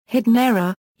Hidden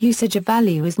error, usage of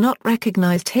value is not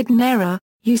recognized. Hidden error,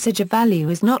 usage of value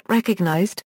is not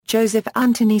recognized. Joseph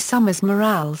Anthony Summers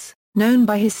Morales, known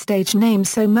by his stage name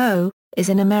SoMo, is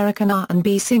an American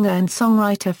R&B singer and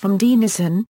songwriter from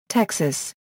Denison,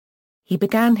 Texas. He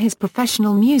began his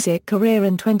professional music career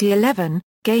in 2011,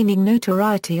 gaining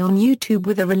notoriety on YouTube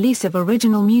with the release of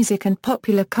original music and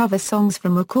popular cover songs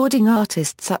from recording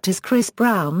artists such as Chris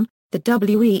Brown, the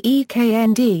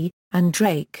Weeknd, and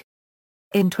Drake.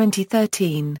 In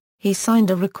 2013, he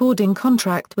signed a recording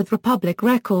contract with Republic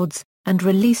Records, and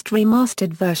released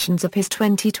remastered versions of his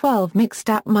 2012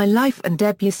 mixtape My Life and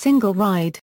debut single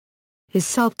Ride. His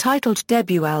self-titled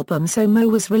debut album SoMo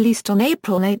was released on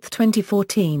April 8,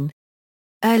 2014.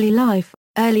 Early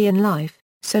in life,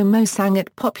 SoMo sang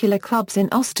at popular clubs in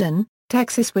Austin,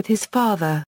 Texas with his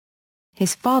father.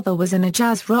 His father was in a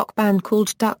jazz rock band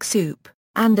called Duck Soup,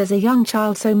 and as a young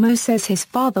child SoMo says his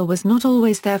father was not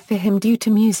always there for him due to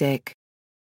music.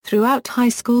 Throughout high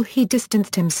school he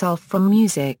distanced himself from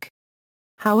music.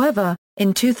 However,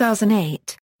 in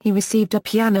 2008, he received a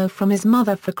piano from his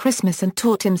mother for Christmas and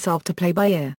taught himself to play by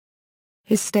ear.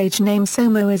 His stage name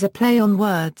SoMo is a play on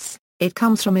words. It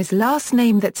comes from his last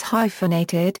name that's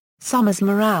hyphenated, Summers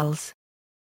Morales.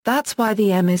 That's why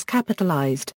the M is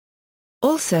capitalized.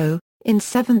 Also, in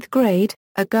 7th grade,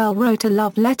 a girl wrote a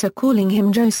love letter calling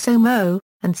him Joe SoMo,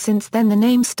 and since then the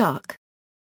name stuck.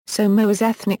 SoMo is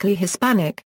ethnically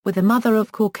Hispanic, with a mother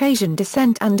of Caucasian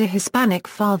descent and a Hispanic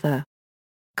father.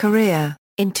 Career: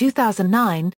 in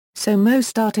 2009, SoMo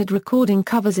started recording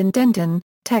covers in Denton,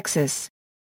 Texas.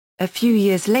 A few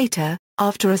years later,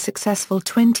 after a successful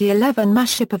 2011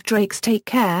 mashup of Drake's Take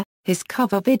Care, his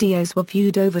cover videos were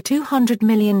viewed over 200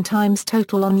 million times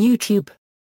total on YouTube.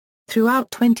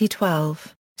 Throughout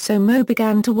 2012, SoMo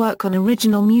began to work on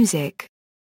original music.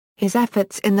 His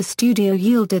efforts in the studio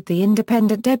yielded the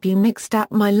independent debut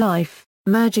mixtape My Life,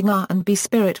 merging R&B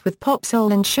spirit with pop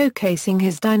soul and showcasing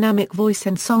his dynamic voice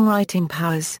and songwriting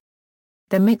powers.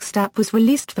 The mixtape was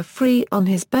released for free on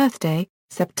his birthday,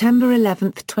 September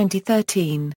 11,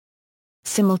 2013.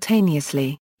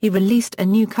 Simultaneously, he released a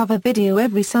new cover video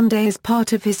every Sunday as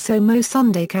part of his SoMo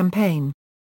Sunday campaign.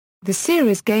 The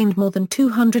series gained more than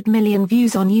 200 million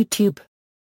views on YouTube.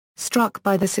 Struck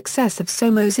by the success of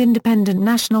SoMo's independent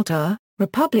national tour,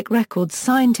 Republic Records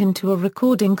signed him to a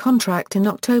recording contract in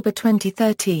October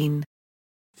 2013.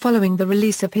 Following the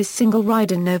release of his single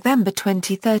Ride in November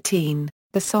 2013,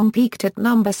 the song peaked at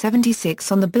number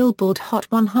 76 on the Billboard Hot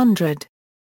 100.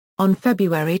 On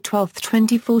February 12,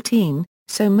 2014,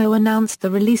 SoMo announced the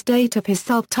release date of his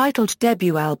self-titled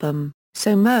debut album,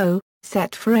 SoMo,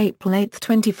 set for April 8,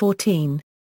 2014.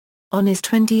 On his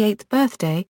 28th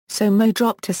birthday, SoMo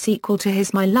dropped a sequel to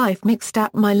his My Life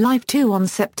mixtape My Life 2 on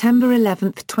September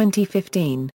 11,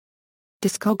 2015.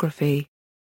 Discography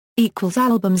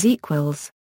 =albums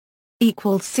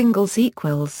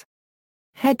 =singles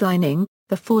Headlining: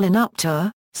 The Fallen Up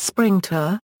Tour, Spring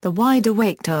Tour, The Wide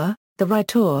Awake Tour, The Ride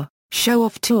Tour, Show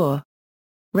Off Tour.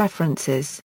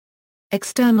 References.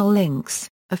 External links: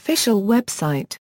 official website.